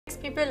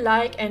most people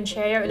like and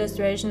share your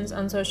illustrations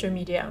on social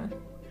media?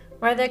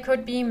 While there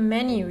could be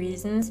many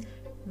reasons,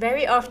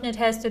 very often it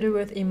has to do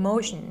with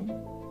emotion.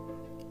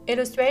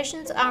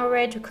 Illustrations are a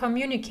way to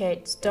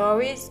communicate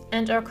stories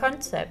and/or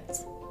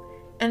concepts.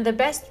 And the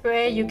best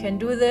way you can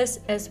do this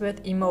is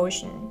with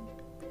emotion.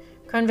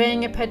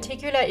 Conveying a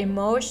particular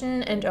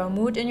emotion and/or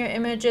mood in your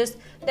images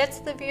lets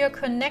the viewer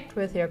connect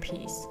with your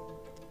piece.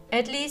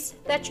 At least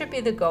that should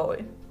be the goal.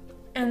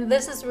 And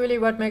this is really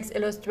what makes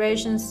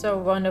illustrations so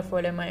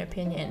wonderful in my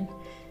opinion.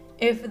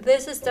 If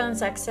this is done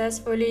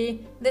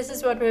successfully, this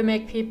is what will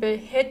make people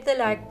hit the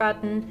like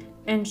button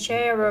and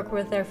share your work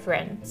with their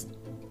friends.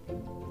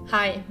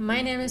 Hi,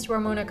 my name is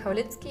Ramona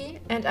Kaulitsky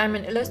and I'm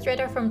an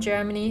illustrator from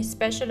Germany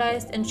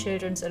specialized in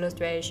children's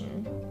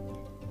illustration.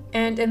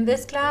 And in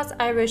this class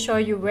I will show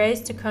you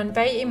ways to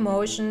convey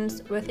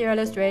emotions with your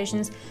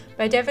illustrations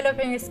by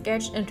developing a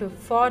sketch into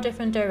 4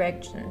 different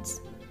directions.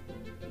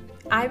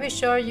 I will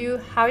show you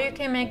how you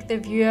can make the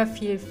viewer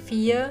feel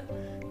fear,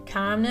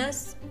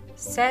 calmness,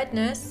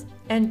 sadness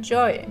and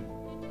joy.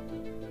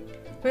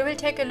 We will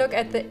take a look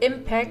at the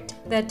impact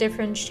that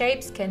different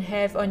shapes can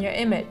have on your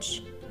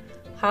image,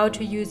 how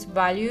to use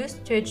values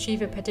to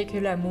achieve a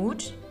particular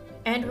mood,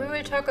 and we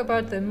will talk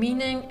about the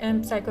meaning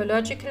and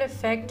psychological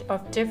effect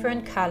of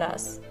different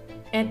colors.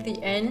 At the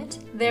end,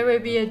 there will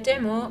be a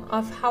demo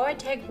of how I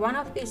take one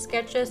of these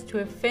sketches to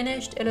a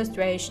finished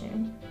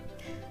illustration.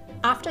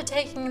 After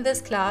taking this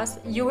class,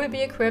 you will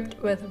be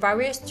equipped with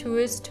various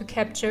tools to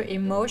capture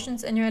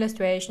emotions in your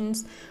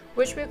illustrations,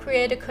 which will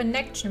create a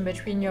connection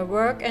between your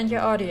work and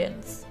your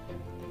audience.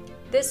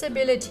 This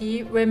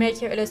ability will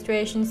make your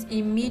illustrations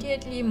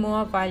immediately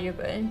more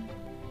valuable.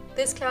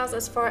 This class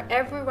is for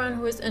everyone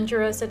who is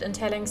interested in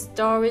telling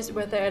stories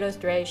with their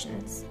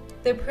illustrations.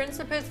 The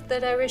principles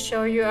that I will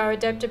show you are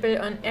adaptable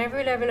on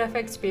every level of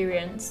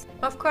experience.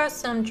 Of course,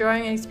 some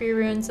drawing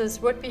experiences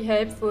would be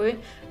helpful,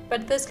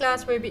 but this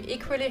class will be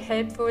equally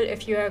helpful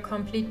if you are a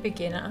complete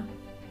beginner.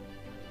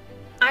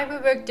 I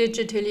will work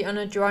digitally on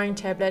a drawing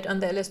tablet on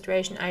the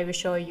illustration I will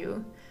show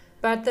you,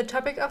 but the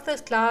topic of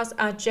this class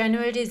are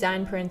general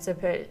design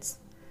principles.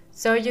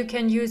 So you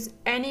can use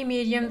any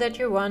medium that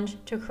you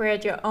want to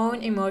create your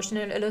own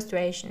emotional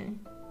illustration.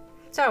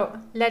 So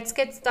let's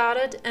get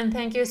started and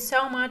thank you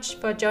so much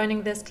for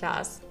joining this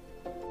class.